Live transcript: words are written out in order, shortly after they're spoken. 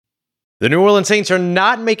The New Orleans Saints are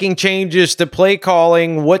not making changes to play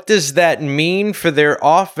calling. What does that mean for their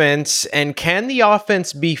offense? And can the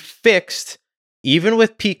offense be fixed even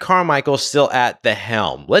with Pete Carmichael still at the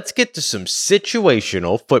helm? Let's get to some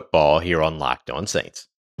situational football here on Locked On Saints.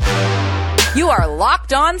 You are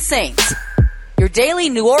Locked On Saints, your daily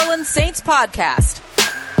New Orleans Saints podcast.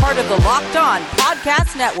 Part of the Locked On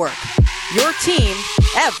Podcast Network, your team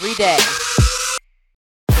every day.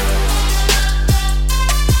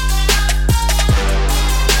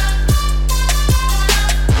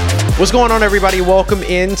 What's going on, everybody? Welcome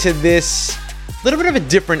into this little bit of a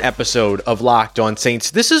different episode of Locked On Saints.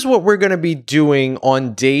 This is what we're going to be doing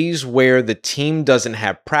on days where the team doesn't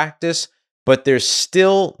have practice, but there's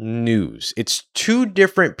still news. It's two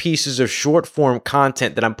different pieces of short-form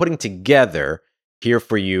content that I'm putting together here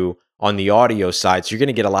for you on the audio side. So you're going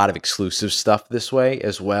to get a lot of exclusive stuff this way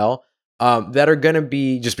as well. That are going to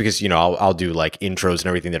be, just because, I'll do like intros and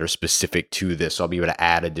everything that are specific to this. So I'll be able to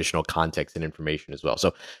add additional context and information as well.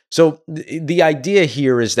 So the idea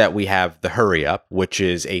here is that we have the hurry up, which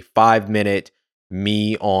is a 5-minute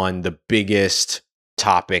me on the biggest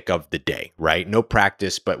topic of the day, right? No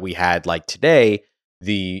practice, but we had, like today,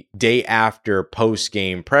 the day after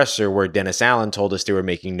post-game presser where Dennis Allen told us they were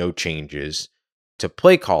making no changes to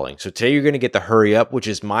play calling. So today you're going to get the hurry up, which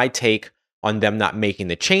is my take on them not making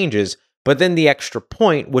the changes. But then the extra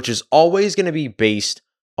point, which is always going to be based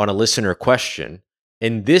on a listener question.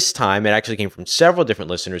 And this time, it actually came from several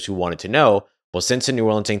different listeners who wanted to know, well, since the New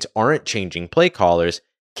Orleans Saints aren't changing play callers,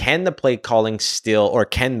 can the play calling still, or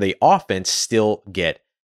can the offense still get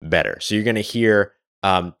better? So you're going to hear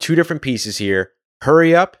two different pieces here,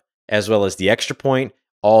 hurry up, as well as the extra point.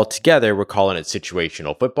 All together, we're calling it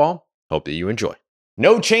situational football. Hope that you enjoy.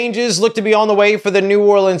 No changes look to be on the way for the New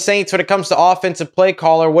Orleans Saints when it comes to offensive play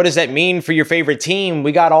caller. What does that mean for your favorite team?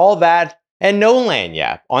 We got all that and no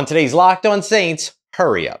lanyard on today's Locked On Saints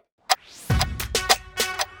Hurry Up.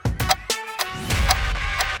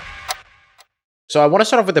 So I want to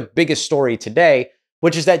start off with the biggest story today,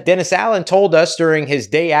 which is that Dennis Allen told us during his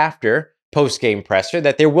day after post-game presser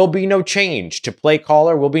that there will be no change to play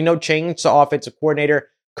caller, will be no change to offensive coordinator,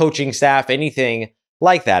 coaching staff, anything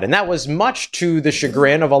like that. And that was much to the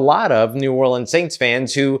chagrin of a lot of New Orleans Saints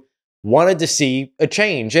fans who wanted to see a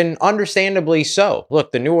change, and understandably so.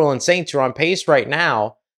 Look, the New Orleans Saints are on pace right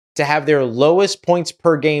now to have their lowest points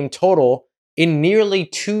per game total in nearly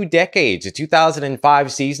 2 decades. The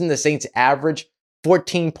 2005 season, the Saints averaged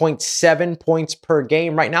 14.7 points per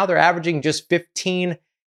game. Right now, they're averaging just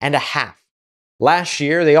 15.5. Last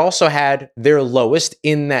year, they also had their lowest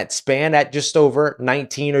in that span at just over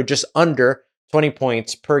 19, or just under 20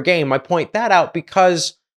 points per game. I point that out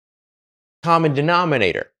because common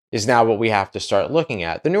denominator is now what we have to start looking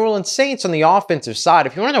at. The New Orleans Saints on the offensive side,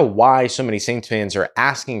 if you want to know why so many Saints fans are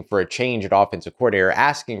asking for a change at offensive coordinator,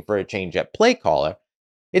 asking for a change at play caller,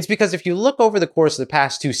 it's because if you look over the course of the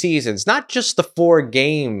past 2 seasons, not just the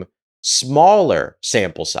 4-game smaller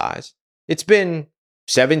sample size, it's been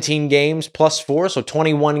 17 games plus 4, so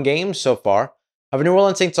 21 games so far, of a New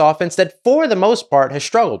Orleans Saints offense that, for the most part, has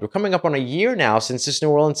struggled. We're coming up on a year now since this New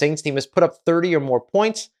Orleans Saints team has put up 30 or more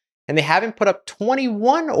points, and they haven't put up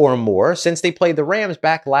 21 or more since they played the Rams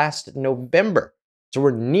back last November. So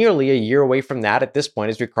we're nearly a year away from that at this point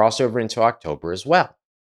as we cross over into October as well.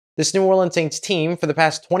 This New Orleans Saints team, for the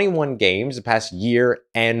past 21 games, the past year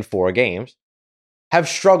and 4 games, have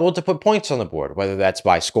struggled to put points on the board, whether that's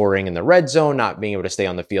by scoring in the red zone, not being able to stay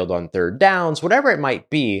on the field on third downs, whatever it might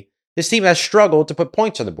be. This team has struggled to put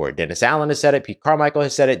points on the board. Dennis Allen has said it. Pete Carmichael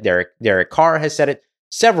has said it. Derek Carr has said it.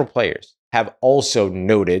 Several players have also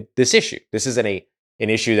noted this issue. This isn't an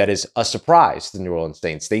issue that is a surprise to the New Orleans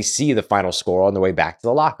Saints. They see the final score on the way back to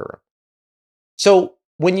the locker room. So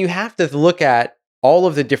when you have to look at all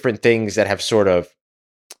of the different things that have sort of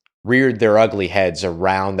reared their ugly heads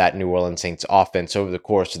around that New Orleans Saints offense over the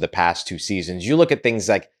course of the past 2 seasons, you look at things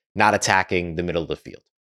like not attacking the middle of the field.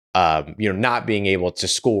 Not being able to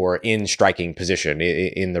score in striking position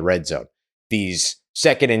in the red zone. These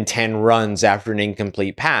 2nd and 10 runs after an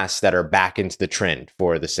incomplete pass that are back into the trend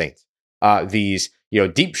for the Saints. These,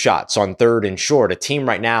 deep shots on 3rd and short. A team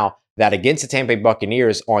right now that against the Tampa Bay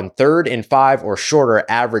Buccaneers on 3rd and 5 or shorter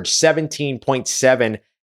average 17.7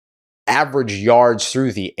 average yards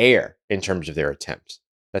through the air in terms of their attempts.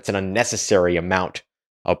 That's an unnecessary amount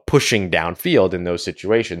of pushing downfield in those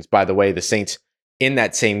situations. By the way, the Saints in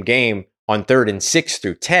that same game on 3rd and 6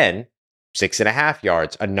 through 10, 6.5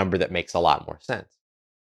 yards, a number that makes a lot more sense.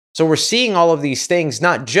 So we're seeing all of these things,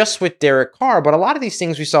 not just with Derek Carr, but a lot of these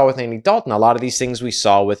things we saw with Andy Dalton, a lot of these things we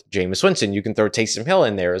saw with Jameis Winston. You can throw Taysom Hill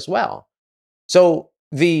in there as well. So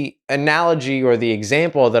the analogy or the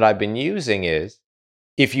example that I've been using is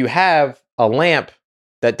if you have a lamp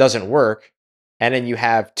that doesn't work, and then you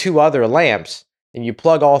have two other lamps, and you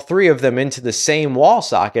plug all three of them into the same wall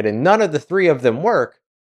socket, and none of the three of them work,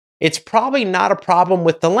 it's probably not a problem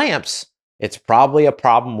with the lamps. It's probably a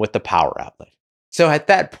problem with the power outlet. So at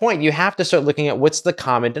that point, you have to start looking at what's the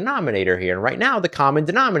common denominator here. And right now, the common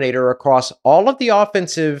denominator across all of the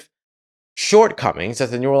offensive shortcomings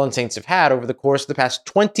that the New Orleans Saints have had over the course of the past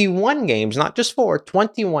 21 games, not just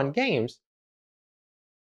 21 games,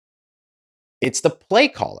 it's the play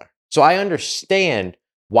caller. So I understand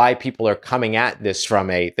why people are coming at this from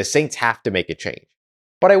the Saints have to make a change.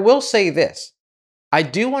 But I will say this. I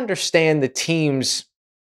do understand the team's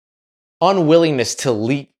unwillingness to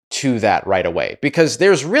leap to that right away because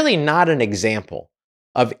there's really not an example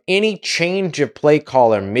of any change of play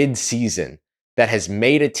caller mid-season that has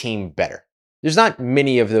made a team better. There's not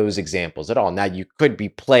many of those examples at all. Now, you could be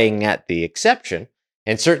playing at the exception,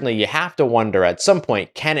 and certainly you have to wonder at some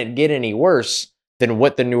point, can it get any worse than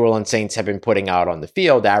what the New Orleans Saints have been putting out on the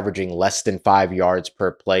field, averaging less than 5 yards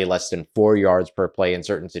per play, less than 4 yards per play in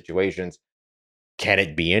certain situations? Can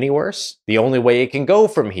it be any worse? The only way it can go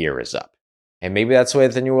from here is up. And maybe that's the way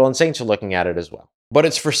that the New Orleans Saints are looking at it as well. But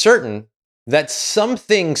it's for certain that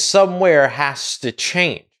something somewhere has to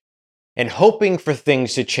change. And hoping for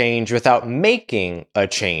things to change without making a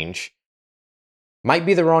change might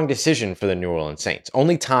be the wrong decision for the New Orleans Saints.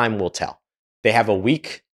 Only time will tell. They have a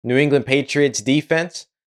weak New England Patriots defense,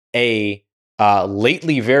 a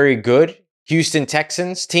lately very good Houston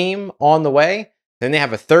Texans team on the way. Then they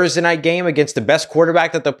have a Thursday night game against the best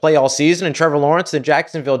quarterback that they'll play all season in Trevor Lawrence, the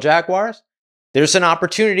Jacksonville Jaguars. There's an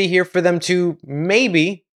opportunity here for them to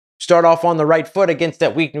maybe start off on the right foot against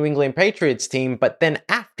that weak New England Patriots team. But then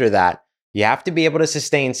after that, you have to be able to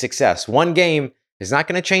sustain success. One game is not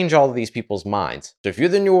going to change all of these people's minds. So if you're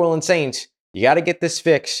the New Orleans Saints, you got to get this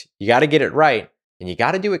fixed. You got to get it right. And you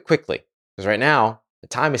got to do it quickly. Because right now, the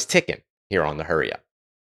time is ticking here on the Hurry Up.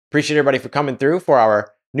 Appreciate everybody for coming through for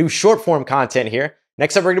our new short form content here.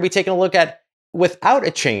 Next up, we're going to be taking a look at, without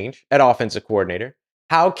a change at offensive coordinator,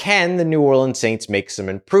 how can the New Orleans Saints make some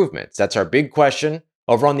improvements? That's our big question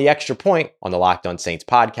over on the Extra Point on the Locked On Saints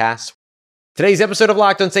podcast. Today's episode of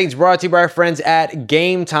Locked On Saints brought to you by our friends at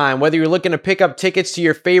Game Time. Whether you're looking to pick up tickets to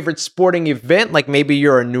your favorite sporting event, like maybe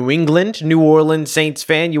you're a New Orleans Saints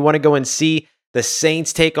fan, you want to go and see the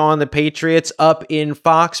Saints take on the Patriots up in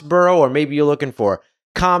Foxborough, or maybe you're looking for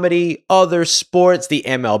comedy, other sports, the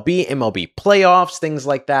MLB playoffs, things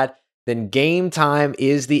like that, then Game Time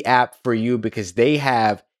is the app for you because they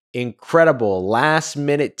have incredible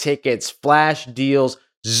last-minute tickets, flash deals,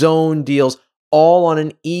 zone deals, all on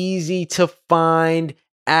an easy-to-find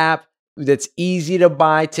app that's easy to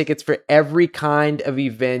buy tickets for every kind of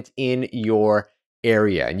event in your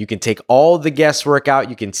area. And you can take all the guesswork out.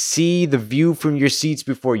 You can see the view from your seats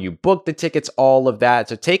before you book the tickets, all of that.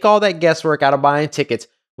 So take all that guesswork out of buying tickets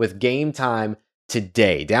with Game Time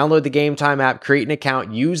today. Download the Game Time app, create an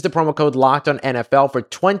account, use the promo code LOCKEDONNFL for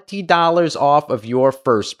 $20 off of your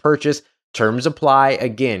first purchase. Terms apply.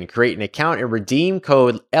 Again, create an account and redeem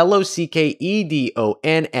code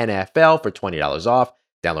LOCKEDONNFL for $20 off.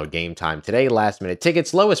 Download Game Time today. Last minute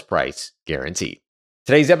tickets, lowest price guaranteed.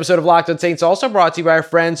 Today's episode of Locked On Saints also brought to you by our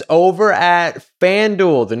friends over at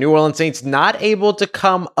FanDuel. The New Orleans Saints not able to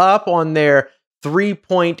come up on their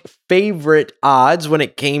 3-point favorite odds when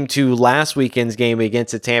it came to last weekend's game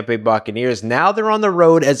against the Tampa Bay Buccaneers. Now they're on the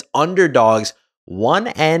road as underdogs.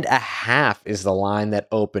 1.5 is the line that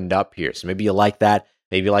opened up here. So maybe you like that.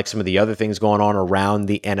 Maybe you like some of the other things going on around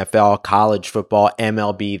the NFL, college football,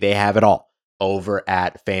 MLB. They have it all over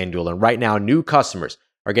at FanDuel. And right now, new customers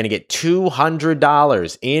are going to get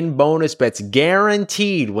 $200 in bonus bets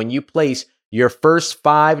guaranteed when you place your first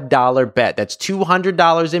 $5 bet. That's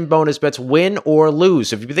 $200 in bonus bets, win or lose.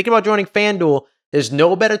 So if you're thinking about joining FanDuel, there's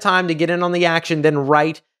no better time to get in on the action than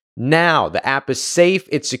right now. The app is safe,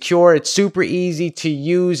 it's secure, it's super easy to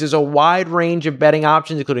use. There's a wide range of betting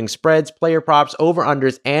options, including spreads, player props,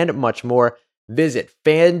 over-unders, and much more. Visit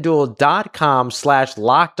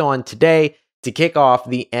FanDuel.com/lockedon today to kick off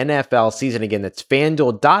the NFL season. Again, that's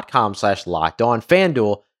FanDuel.com/lockedon.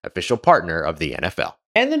 FanDuel, official partner of the NFL.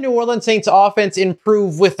 And the New Orleans Saints offense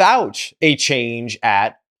improved without a change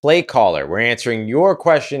at play caller. We're answering your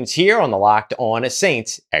questions here on the Locked On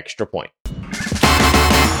Saints Extra Point.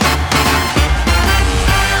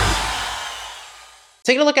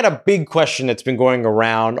 Taking a look at a big question that's been going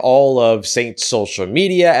around all of Saints social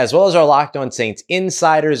media, as well as our Locked On Saints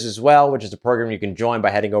Insiders as well, which is a program you can join by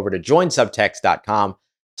heading over to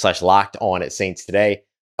joinsubtext.com/LockedOnSaints today.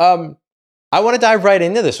 I want to dive right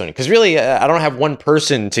into this one because really, I don't have one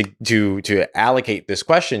person to allocate this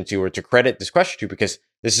question to or to credit this question to, because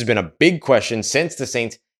this has been a big question since the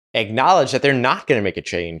Saints acknowledged that they're not going to make a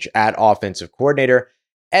change at offensive coordinator.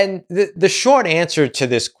 And the short answer to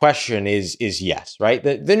this question is yes, right?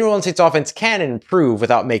 The New Orleans Saints offense can improve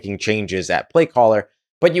without making changes at play caller,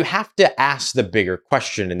 but you have to ask the bigger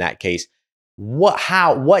question in that case.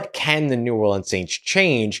 What can the New Orleans Saints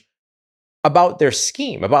change about their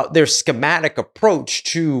scheme, about their schematic approach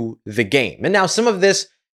to the game? And now some of this,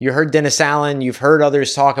 you heard Dennis Allen, you've heard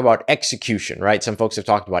others talk about execution, right? Some folks have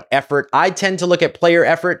talked about effort. I tend to look at player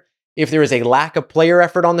effort. If there is a lack of player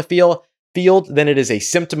effort on the field, then it is a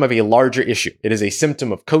symptom of a larger issue. It is a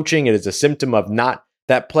symptom of coaching. It is a symptom of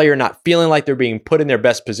that player not feeling like they're being put in their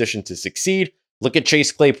best position to succeed. Look at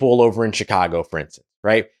Chase Claypool over in Chicago, for instance,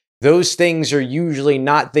 right? Those things are usually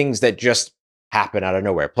not things that just happen out of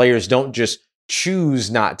nowhere. Players don't just choose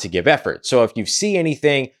not to give effort. So if you see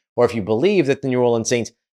anything, or if you believe that the New Orleans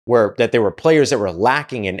Saints that there were players that were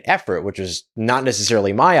lacking in effort, which is not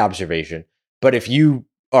necessarily my observation, but if you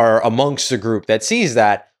are amongst the group that sees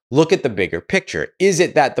that, look at the bigger picture. Is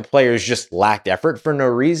it that the players just lacked effort for no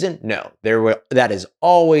reason? No, that is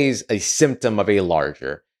always a symptom of a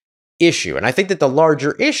larger issue. And I think that the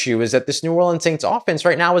larger issue is that this New Orleans Saints offense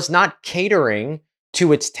right now is not catering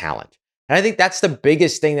to its talent. And I think that's the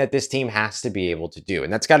biggest thing that this team has to be able to do.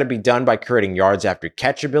 And that's got to be done by creating yards after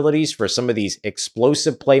catch abilities for some of these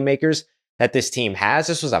explosive playmakers that this team has.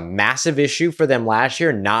 This was a massive issue for them last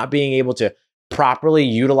year, not being able to properly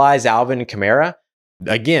utilize Alvin Kamara.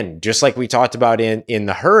 Again, just like we talked about in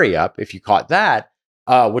the hurry up, if you caught that,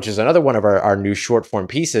 which is another one of our new short form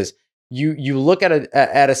pieces, you look at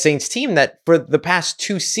a Saints team that for the past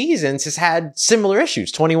 2 seasons has had similar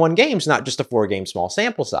issues, 21 games, not just a 4-game small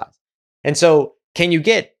sample size. And so can you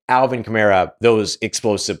get Alvin Kamara those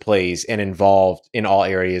explosive plays and involved in all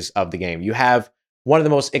areas of the game? You have one of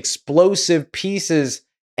the most explosive pieces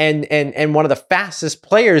and one of the fastest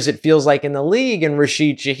players, it feels like, in the league, in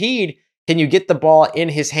Rashid Shaheed. Can you get the ball in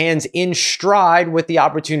his hands in stride with the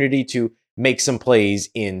opportunity to make some plays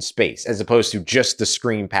in space, as opposed to just the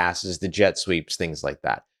screen passes, the jet sweeps, things like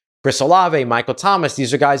that? Chris Olave, Michael Thomas,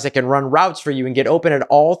 these are guys that can run routes for you and get open at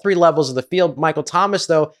all 3 levels of the field. Michael Thomas,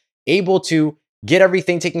 though, able to get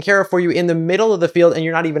everything taken care of for you in the middle of the field, and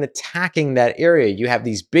you're not even attacking that area. You have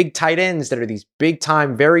these big tight ends that are these big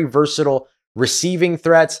time, very versatile receiving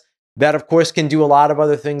threats that, of course, can do a lot of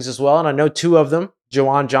other things as well. And I know 2 of them,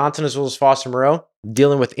 Juwan Johnson as well as Foster Moreau,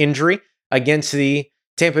 dealing with injury against the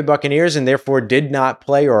Tampa Bay Buccaneers, and therefore did not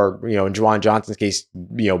play, or, in Juwan Johnson's case,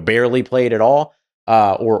 barely played at all,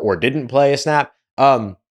 or didn't play a snap.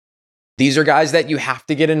 These are guys that you have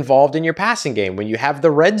to get involved in your passing game. When you have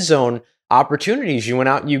the red zone opportunities, you went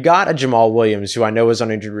out and you got a Jamal Williams, who I know is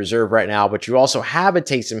on injured reserve right now, but you also have a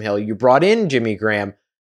Taysom Hill. You brought in Jimmy Graham.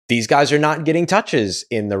 These guys are not getting touches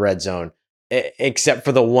in the red zone, except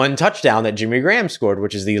for the 1 touchdown that Jimmy Graham scored,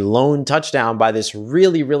 which is the lone touchdown by this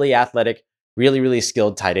really, really athletic, really, really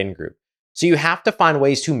skilled tight end group. So you have to find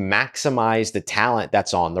ways to maximize the talent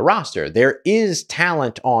that's on the roster. There is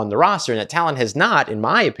talent on the roster, and that talent has not, in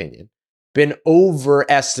my opinion, been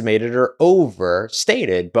overestimated or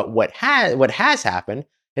overstated. But what has happened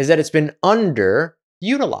is that it's been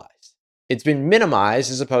underutilized. It's been minimized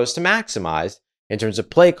as opposed to maximized in terms of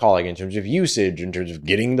play calling, in terms of usage, in terms of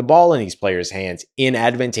getting the ball in these players' hands in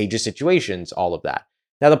advantageous situations, all of that.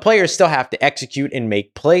 Now, the players still have to execute and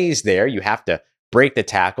make plays there. You have to break the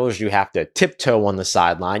tackles. You have to tiptoe on the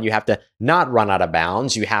sideline. You have to not run out of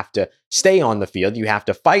bounds. You have to stay on the field. You have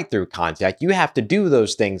to fight through contact. You have to do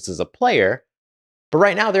those things as a player. But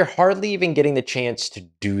right now, they're hardly even getting the chance to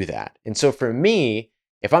do that. And so for me,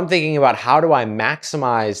 if I'm thinking about how do I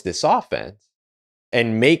maximize this offense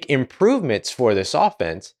and make improvements for this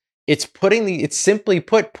offense, it's simply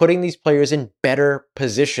putting these players in better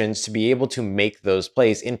positions to be able to make those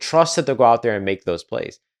plays and trust that they'll go out there and make those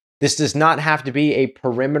plays. This does not have to be a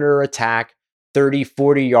perimeter attack, 30,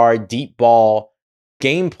 40-yard deep ball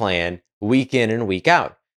game plan week in and week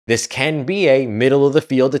out. This can be a middle of the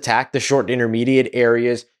field attack, the short intermediate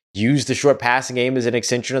areas, use the short passing game as an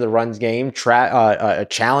extension of the runs game,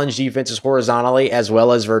 challenge defenses horizontally as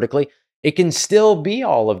well as vertically. It can still be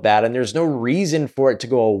all of that, and there's no reason for it to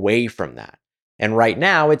go away from that. And right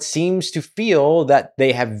now, it seems to feel that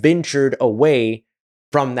they have ventured away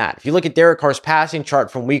from that. If you look at Derek Carr's passing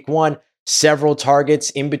chart from week 1, several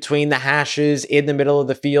targets in between the hashes in the middle of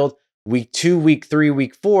the field. Week 2, week 3,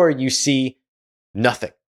 week 4, you see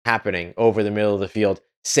nothing happening over the middle of the field,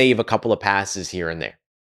 save a couple of passes here and there.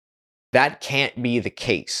 That can't be the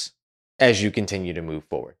case as you continue to move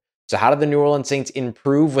forward. So how do the New Orleans Saints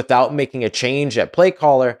improve without making a change at play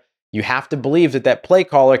caller? You have to believe that play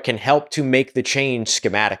caller can help to make the change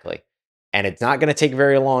schematically. And it's not going to take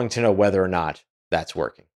very long to know whether or not that's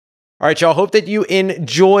working. All right, y'all. Hope that you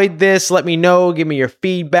enjoyed this. Let me know. Give me your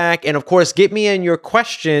feedback. And of course, get me in your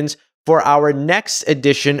questions for our next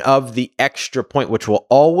edition of The Extra Point, which will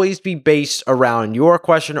always be based around your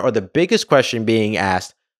question or the biggest question being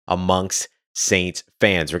asked amongst Saints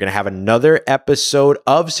fans. We're going to have another episode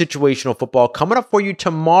of Situational Football coming up for you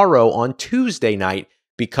tomorrow on Tuesday night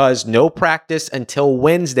because no practice until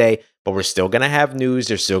Wednesday, but we're still going to have news.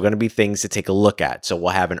 There's still going to be things to take a look at. So we'll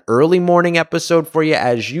have an early morning episode for you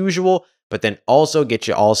as usual, but then also get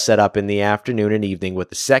you all set up in the afternoon and evening with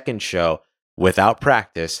the second show without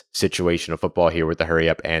practice, Situational Football here with the Hurry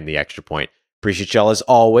Up and the Extra Point. Appreciate y'all as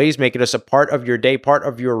always, making us a part of your day, part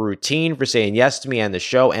of your routine, for saying yes to me and the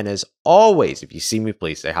show. And as always, if you see me,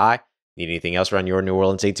 please say hi. Need anything else around your New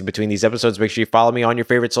Orleans Saints in between these episodes, make sure you follow me on your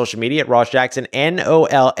favorite social media at Ross Jackson,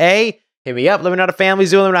 NOLA. Hit me up. Let me know how the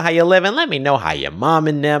family's doing. Let me know how you living. Let me know how your mom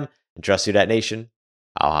and them. And trust you, that nation.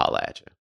 I'll holla at you.